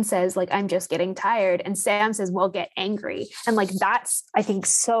 Dean says like, I'm just getting tired. And Sam says, well, get angry. And like, that's, I think,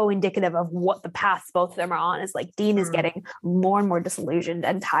 so indicative of what the path both of them are on, is like Dean is getting more and more disillusioned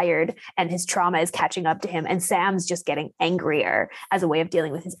and tired, and his trauma is catching up to him. And Sam's just getting angrier as a way of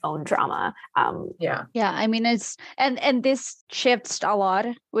dealing with his own trauma. Yeah, I mean, it's and this shifts a lot,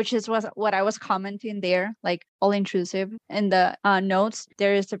 which is what I was commenting there, like all intrusive in the notes.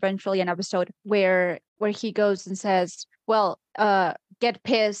 There is eventually an episode where he goes and says, well, get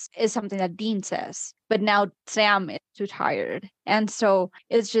pissed is something that Dean says, but now Sam is too tired. And so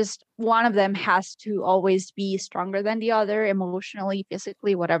it's just one of them has to always be stronger than the other, emotionally,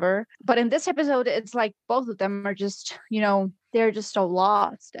 physically, whatever. But in this episode, it's like both of them are just, they're just so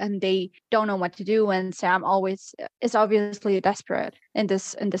lost and they don't know what to do. And Sam always is obviously desperate in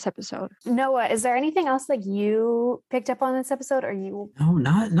this episode. Noah, is there anything else like you picked up on this episode, or you? No,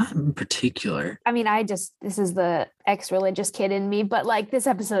 not in particular. I mean, this is the ex-religious kid in me, but like this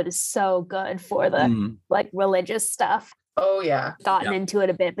episode is so good for the like religious stuff. Oh yeah. Gotten into it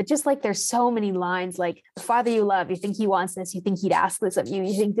a bit, but just like there's so many lines like, the father you love, you think he wants this, you think he'd ask this of you,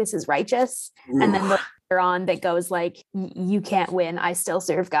 you think this is righteous. And then later on that goes like, you can't win, I still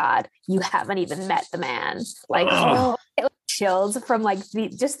serve God, you haven't even met the man. Like it was chills from like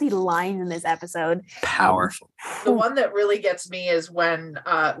the lines in this episode. Powerful. The one that really gets me is when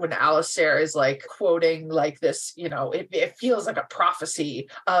Alistair is like quoting like this, it feels like a prophecy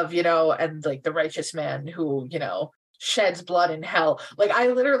of, and like the righteous man who, sheds blood in hell. Like I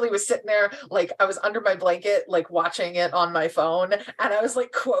literally was sitting there, like I was under my blanket, like watching it on my phone, and I was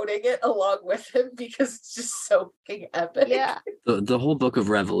like quoting it along with him because it's just so fucking epic. Yeah. The whole book of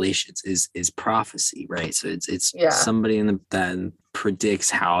Revelations is prophecy, right? So it's somebody that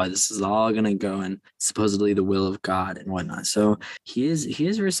predicts how this is all gonna go, and supposedly the will of God and whatnot. So he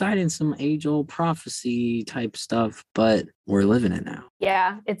is reciting some age-old prophecy type stuff, but we're living it now.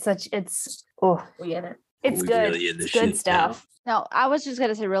 Yeah, We in it. It's good. Really it's good stuff. Now, I was just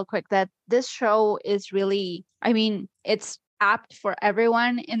going to say real quick that this show is really, I mean, it's apt for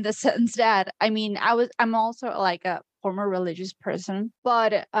everyone in the sense that, I mean, I'm also like a former religious person,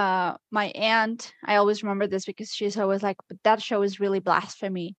 but my aunt, I always remember this because she's always like, but that show is really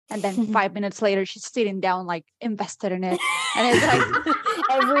blasphemy. And then 5 minutes later, she's sitting down, like invested in it. And it's like,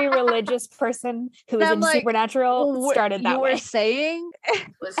 every religious person who is in like, Supernatural started that way. You were saying?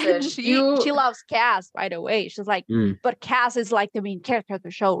 Listen, she loves Cass, by the way. She's like, but Cass is like the main character of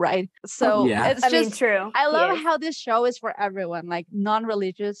the show, right? So it's just true. I love how this show is for everyone, like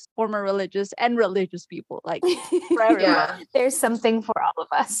non-religious, former religious, and religious people. Like for everyone. Yeah. There's something for all of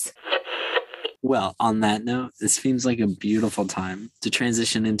us. Well, on that note, this seems like a beautiful time to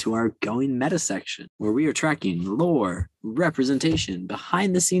transition into our Going Meta section, where we are tracking lore, representation,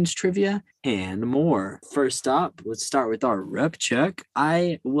 behind the scenes trivia, and more. First up, let's start with our rep check.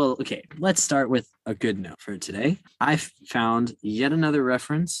 Let's start with a good note for today. I found yet another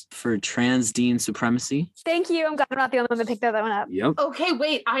reference for trans Dean supremacy. Thank you. I'm glad I'm not the only one that picked that one up. Yep. Okay,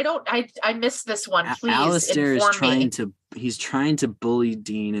 wait, I missed this one. Please Alistair is trying he's trying to bully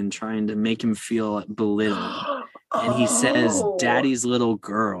Dean and trying to make him feel belittled. And he says, Daddy's little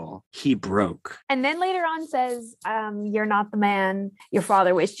girl, he broke. And then later on says, you're not the man your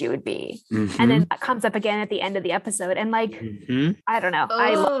father wished you would be. And then that comes up again at the end of the episode. And like, I don't know.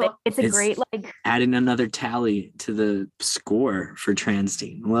 I love it. It's great, like, adding another tally to the score for trans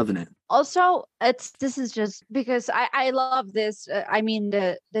Dean. Loving it. Also, this is just because I love this. I mean,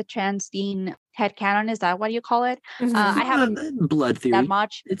 the trans Dean headcanon, is that what you call it? I haven't blood theory that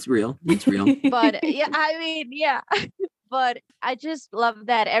much. It's real. But yeah, I mean, yeah. But I just love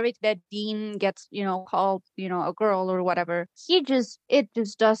that that Dean gets, called, a girl or whatever, it just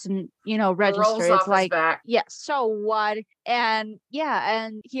doesn't, register. It's like, yeah, so what? And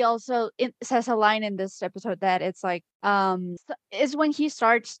he also says a line in this episode that it's like, is when he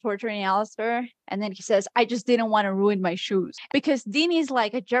starts torturing Alistair, and then he says, I just didn't want to ruin my shoes, because Dean is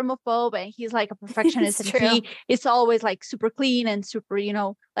like a germaphobe and he's like a perfectionist. And it's always like super clean and super,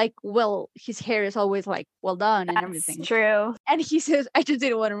 like, well, his hair is always like well done and everything. True. And he says, I just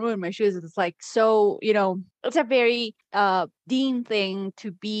didn't want to ruin my shoes. It's like, so, it's a very Dean thing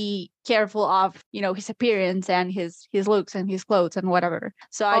to be careful of, his appearance and his looks and his clothes and whatever.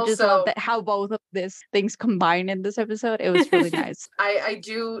 So I just love that how both of these things combine in this episode. It was really nice. I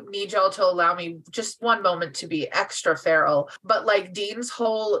do need y'all to allow me just one moment to be extra feral, but like Dean's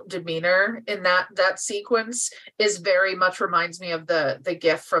whole demeanor in that sequence is very much reminds me of the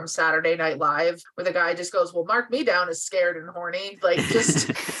gif from Saturday Night Live where the guy just goes, well, mark me down as scared and horny. Like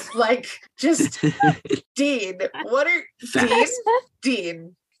just Dean, what are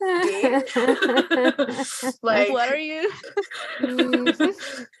Dean? Dean. Like, what are you?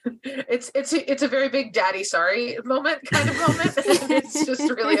 it's a very big daddy sorry moment kind of moment. It's just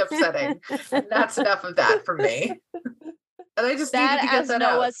really upsetting. And that's enough of that for me. And I just That, needed to get as that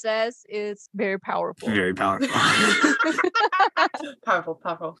Noah out. says, is very powerful. Very powerful.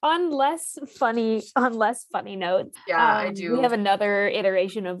 Powerful. On less funny notes. Yeah, I do. We have another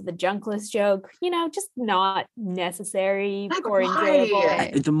iteration of the junkless joke. Just not necessary Like, or why?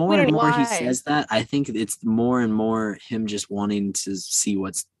 enjoyable. The more We don't and know more he why. says that, I think it's more and more him just wanting to see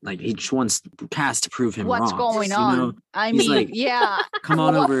what's like. He just wants Cass to prove him What's wrong. going Just, on? I he's mean, like, yeah. come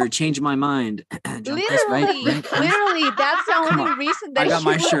on What? over, change my mind. Junkless, Literally, right? Cass? literally, that's the Come only on. reason that I got he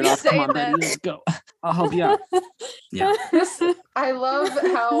my would shirt be off. Come saying on, that. buddy. Let's go. I'll help you out. Yeah. I love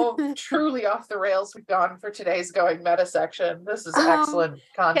how truly off the rails we've gone for today's Going Meta section. This is excellent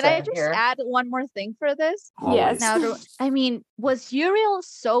content Can I just here. add one more thing for this? Always. Now, I mean, was Uriel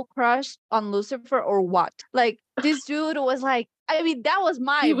so crushed on Lucifer or what? Like, this dude was like, I mean, that was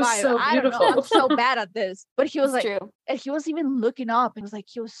my He was vibe. so I don't know. I'm beautiful. so bad at this. But he was It's like, true. and he was even looking up and was like,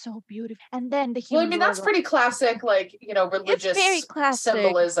 he was so beautiful. And then the Well, I humans mean, were that's like, pretty classic, like, religious very classic,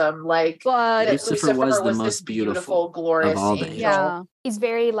 symbolism. Like, but that Lucifer was the this most beautiful, beautiful glorious all the angel. yeah, He's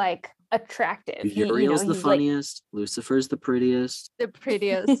very like attractive. Uriel's the he's like- funniest. Lucifer's the prettiest. the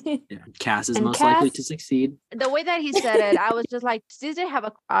prettiest. Yeah. Cass is And most likely Cass- to succeed. The way that he said it, I was just like, did they have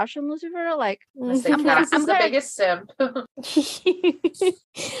a crush on Lucifer? Like, I say I'm gonna- Cass is the gonna- biggest simp.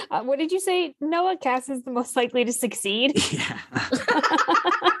 What did you say? Noah? Cass is the most likely to succeed. Yeah.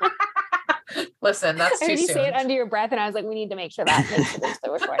 Listen, that's I too heard you say it soon. under your breath, and I was like, we need to make sure that makes it into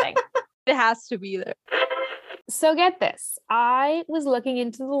the recording. it has to be there. So get this. I was looking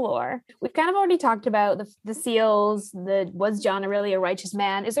into the lore. We've kind of already talked about the seals, was John really a righteous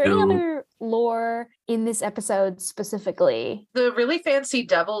man? Is there any No. other lore in this episode specifically? The really fancy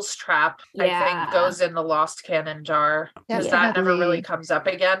devil's trap, I Yeah. think, goes in the lost cannon jar. Because that never really comes up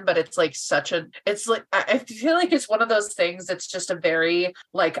again, but it's like I feel like it's one of those things that's just a very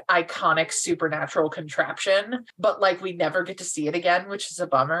like iconic supernatural contraption, but like we never get to see it again, which is a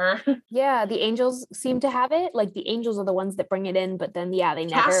bummer. Yeah, the angels seem to have it. Like the angels are the ones that bring it in, but then they never.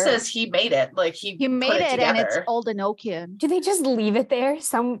 Cass says he made it. Like he made put it, and it's together. old Enochian. Do they just leave it there?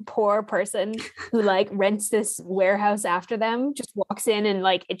 Some poor person who like rents this warehouse after them just walks in and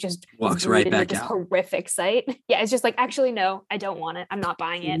like it just Walks is right rooted with back this out. horrific sight. Yeah, it's just like, actually no, I don't want it. I'm not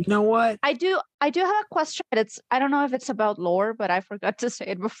buying You it. know what? I do have a question. I don't know if it's about lore, but I forgot to say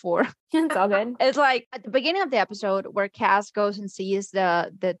it before. It's all good. It's like at the beginning of the episode where Cass goes and sees the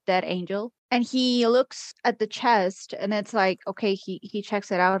dead angel, and he looks at the chest, and it's like, okay, he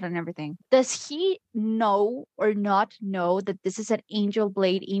checks it out and everything. Does he know or not know that this is an angel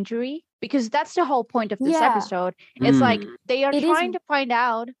blade injury? Because that's the whole point of this Yeah. episode. It's like they are It is- trying to find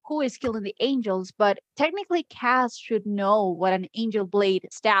out who is killing the angels, but technically Cass should know what an angel blade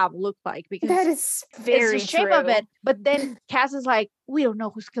stab looked like because That is very it's the shape true. of it. But then Cass is like, we don't know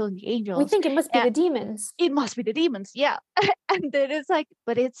who's killing the angels. We think it must be Yeah. the demons. It must be the demons, yeah. And then it's like,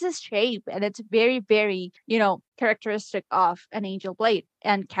 but it's this shape, and it's very, very, characteristic of an angel blade.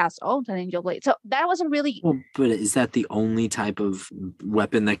 And Cass owns an angel blade, so that wasn't really. Well, but is that the only type of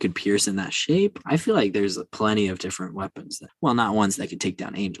weapon that could pierce in that shape? I feel like there's plenty of different weapons. Not ones that could take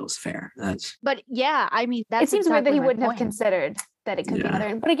down angels. Fair. That's But yeah, I mean, that's It seems weird that exactly he my wouldn't have point. considered that it could be Yeah.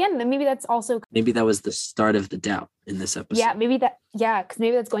 another. But again, then maybe that's also maybe that was the start of the doubt in this episode. because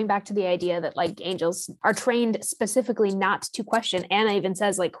maybe that's going back to the idea that like angels are trained specifically not to question. Anna even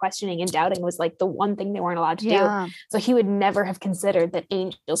says like questioning and doubting was like the one thing they weren't allowed to do. Yeah, So he would never have considered that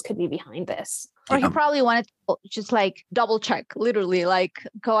angels could be behind this. or he Yeah. probably wanted to just like double check, literally, like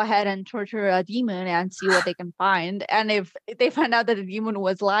go ahead and torture a demon and see what they can find. And if they find out that the demon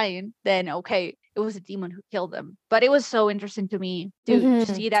was lying, then okay, it was a demon who killed them. But it was so interesting to me to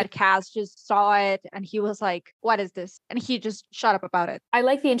Mhm. see that Cass just saw it and he was like, what is this? And he just shut up about it. I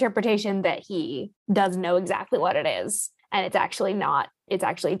like the interpretation that he does know exactly what it is. And it's actually not. It's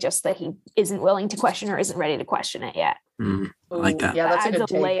actually just that he isn't willing to question or isn't ready to question it yet. I like that. Yeah, that's a Adds good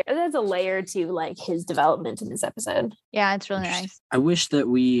take. layer. That's a layer to like his development in this episode. Yeah, it's really nice. I wish that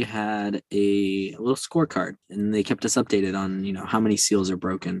we had a little scorecard and they kept us updated on, how many seals are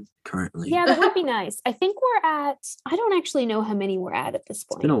broken currently. Yeah, that would be nice. I think I don't actually know how many we're at this It's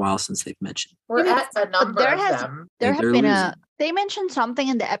point. been a while since they've mentioned. We're Yeah, at a number there of has- them. There Like, have they're been losing. they mentioned something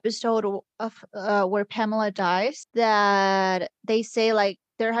in the episode of where Pamela dies that they say like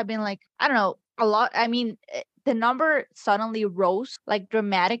there have been like, I don't know, a lot. I mean, the number suddenly rose like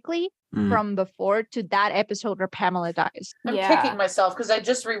dramatically Mm. from before to that episode where Pamela dies. I'm Yeah. kicking myself because I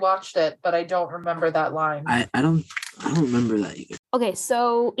just rewatched it, but I don't remember that line. I don't remember that either. Okay,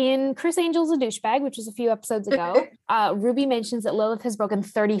 so in Chris Angel's a douchebag, which was a few episodes ago, Ruby mentions that Lilith has broken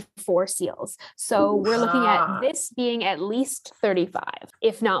 34 seals. So we're looking at this being at least 35,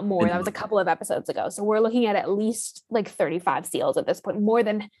 if not more. That was a couple of episodes ago. So we're looking at least like 35 seals at this point. More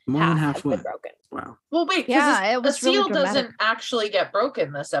than half has been broken. Wow. Well, wait, Yeah, it the was really seal dramatic. doesn't actually get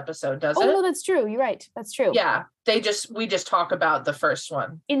broken this episode, does Oh it? no, that's true. You're right. That's true. Yeah, we just talk about the first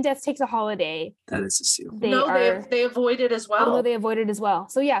one. In Death Takes a Holiday, That is a seal. They avoid it as well. Although they avoided as well.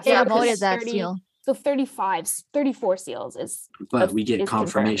 So yeah, They so avoided that 30 seal. So 34 seals is. But we get is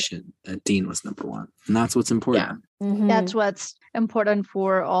confirmation that Dean was number one. And that's what's important. Mhm. That's what's important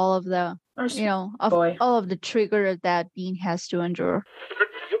for all of the, all of the trigger that Dean has to endure.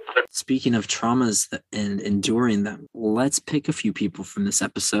 Speaking of traumas and enduring them, let's pick a few people from this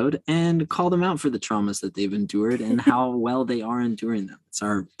episode and call them out for the traumas that they've endured and how well they are enduring them. It's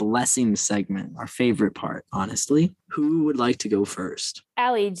our blessing segment, our favorite part, honestly. Who would like to go first?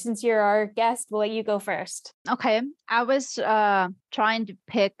 Allie, since you're our guest, we'll let you go first. Okay, I was trying to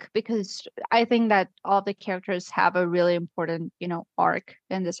pick because I think that all of the characters have a really important, arc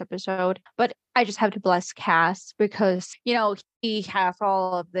in this episode. But I just have to bless Cass because, he has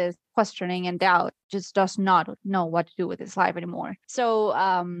all of this questioning and doubt, just does not know what to do with his life anymore. So,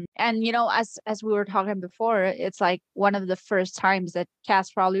 as we were talking before, it's like one of the first times that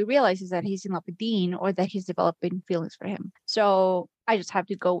Cass probably realizes that he's in love with Dean or that he's developing feelings for him. So I just have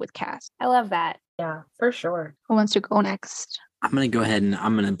to go with Cass. I love that. Yeah, for sure. Who wants to go next? I'm going to go ahead and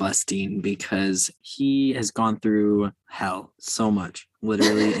I'm going to bless Dean because he has gone through hell so much,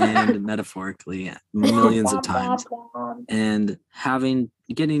 literally and metaphorically, millions of times. And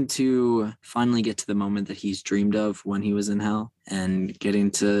getting to finally get to the moment that he's dreamed of when he was in hell and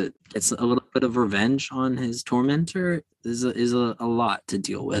getting to get a little bit of revenge on his tormentor is a lot to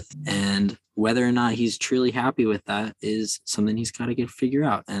deal with. And whether or not he's truly happy with that is something he's got to figure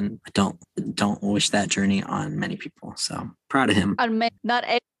out. And I don't wish that journey on many people. So proud of him. Not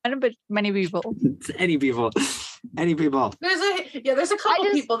anyone, but many people. Any people. There's a couple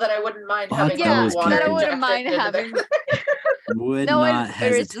people that I wouldn't mind having. Water that I wouldn't mind having. Not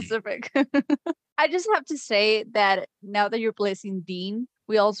very hesitate. specific. I just have to say that now that you're blessing Dean,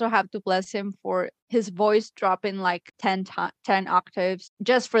 we also have to bless him for his voice dropping like 10 octaves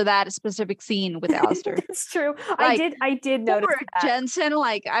just for that specific scene with Alistair. It's true. I did notice that. Jensen,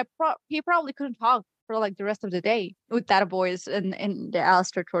 he probably couldn't talk for like the rest of the day with that voice in the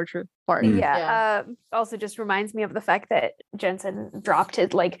Alistair torture part. Yeah. Also just reminds me of the fact that Jensen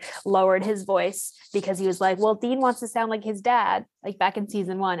lowered his voice because he was like, well, Dean wants to sound like his dad, like back in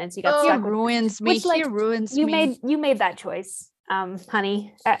season 1. And so he got stuck. Ruins me. He ruins me. You made that choice.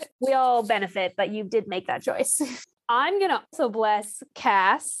 Honey, we all benefit, but you did make that choice. I'm going to also bless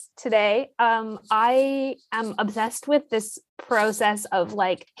Cass today. I am obsessed with this process of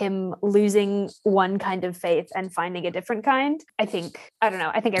like him losing one kind of faith and finding a different kind. I think I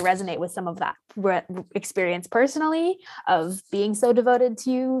resonate with some of that experience personally of being so devoted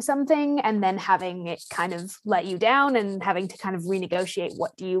to something and then having it kind of let you down and having to kind of renegotiate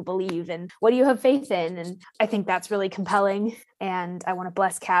what do you believe and what do you have faith in. And I think that's really compelling. And I want to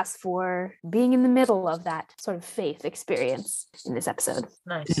bless Cass for being in the middle of that sort of faith experience in this episode.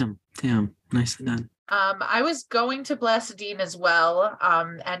 Nice. Damn. Nicely done. I was going to bless Dean as well,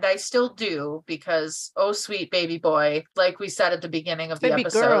 and I still do because oh sweet baby boy, like we said at the beginning of the baby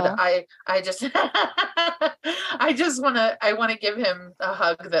episode, girl. I just I want to give him a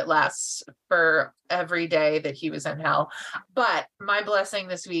hug that lasts for every day that he was in hell. But my blessing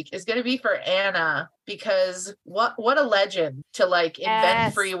this week is going to be for Anna because what a legend to like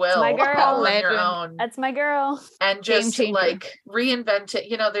invent free will my girl. all on your own. That's my girl. And just like reinvent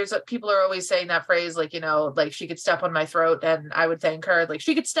it. There's people are always saying that phrase, like, like she could step on my throat and I would thank her. Like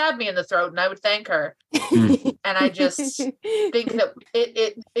she could stab me in the throat and I would thank her. And I just think that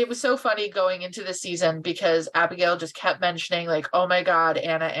it was so funny going into the season because Abigail just kept mentioning like, oh my God,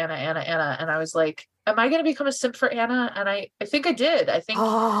 Anna. And I was like, am I going to become a simp for Anna? And I think I did. I think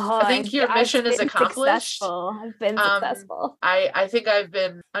your mission is accomplished. Successful. I've been successful. I think I've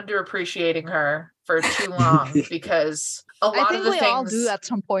been underappreciating her for too long because a lot of the things we all do at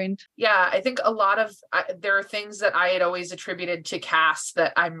some point. Yeah, I think a lot of there are things that I had always attributed to Cass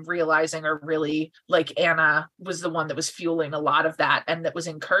that I'm realizing are really like Anna was the one that was fueling a lot of that and that was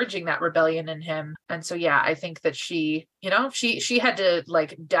encouraging that rebellion in him. And so yeah, I think that she had to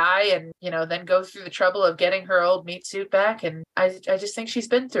like die and then go through the trouble of getting her old meat suit back. And I just think she's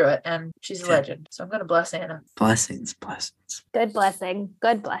been through it and she's a legend. So I'm going to bless Anna. Blessings. Good blessing.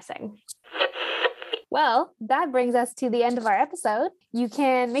 Well, that brings us to the end of our episode. You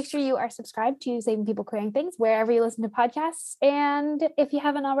can make sure you are subscribed to Saving People Queering Things wherever you listen to podcasts. And if you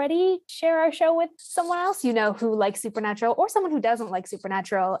haven't already, share our show with someone else you know who likes Supernatural or someone who doesn't like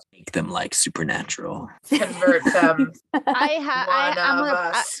Supernatural. Make them like Supernatural. Convert them. I'm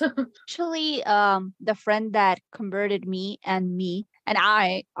actually the friend that converted me and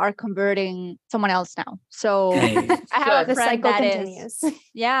I are converting someone else now. So Hey, I have The a friend cycle that continues. is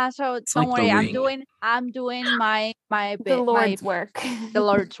so It's don't like The worry. Ring. I'm doing my The Lord's work. the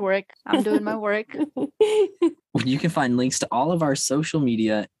Lord's work. I'm doing my work. You can find links to all of our social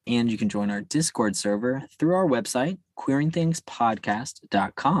media and you can join our Discord server through our website,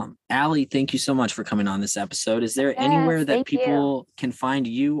 queeringthingspodcast.com. Allie, thank you so much for coming on this episode. Is there anywhere that thank you. people can find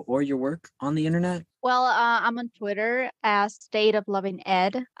you or your work on the internet? Well, I'm on Twitter as State of Loving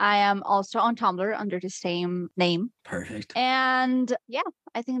Ed. I am also on Tumblr under the same name. Perfect. And yeah,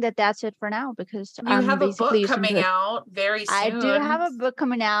 I think that's it for now because You I'm have a basically book using coming the- out very soon. I do have a book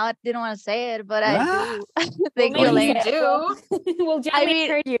coming out. Didn't want to say it, but I do. Thank Well, you, maybe Elena. do. We'll gently mean-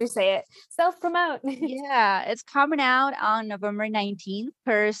 encourage you to say it. Self-promote. Yeah, it's coming out on November 19th,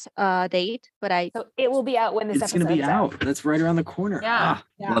 first date, but So it will be out when this It's going episode to be out. That's right around the corner. Yeah.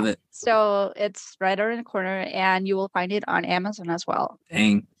 Yeah. Love it. so it's right around the corner and you will find it on Amazon as well.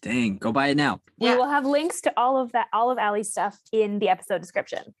 Dang. Go buy it now. We Yeah. will have links to all of Allie's stuff in the episode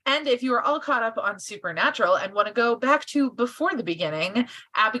description. And if you are all caught up on Supernatural and want to go back to before the beginning,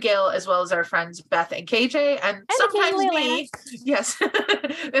 Abigail, as well as our friends Beth and KJ, and sometimes occasionally me, yes,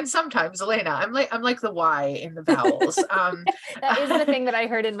 and sometimes Elena. I'm like the Y in the vowels. That is the thing that I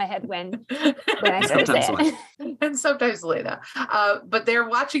heard in my head when I started Sometimes saying it. and sometimes Elena. But they're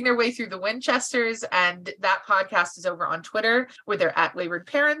watching their way through the Winchesters, and that podcast is over on Twitter where they're at Wayward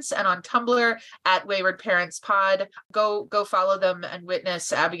Parents, and on Tumblr at Wayward Parents Pod. Go follow them and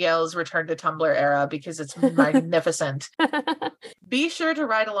witness Abigail's return to Tumblr era because it's magnificent. Be sure to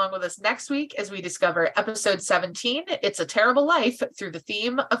ride along with us next week as we discover episode 17, It's a Terrible Life, through the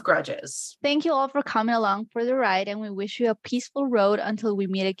theme of grudges. Thank you all for coming along for the ride and we wish you a peaceful road until we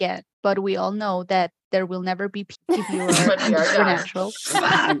meet again. But we all know that there will never be peace if you are When we are Supernatural.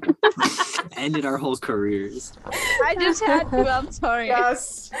 Ended our whole careers. I just had to. I'm sorry.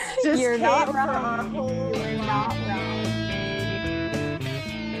 Yes. You're not wrong. You're not wrong.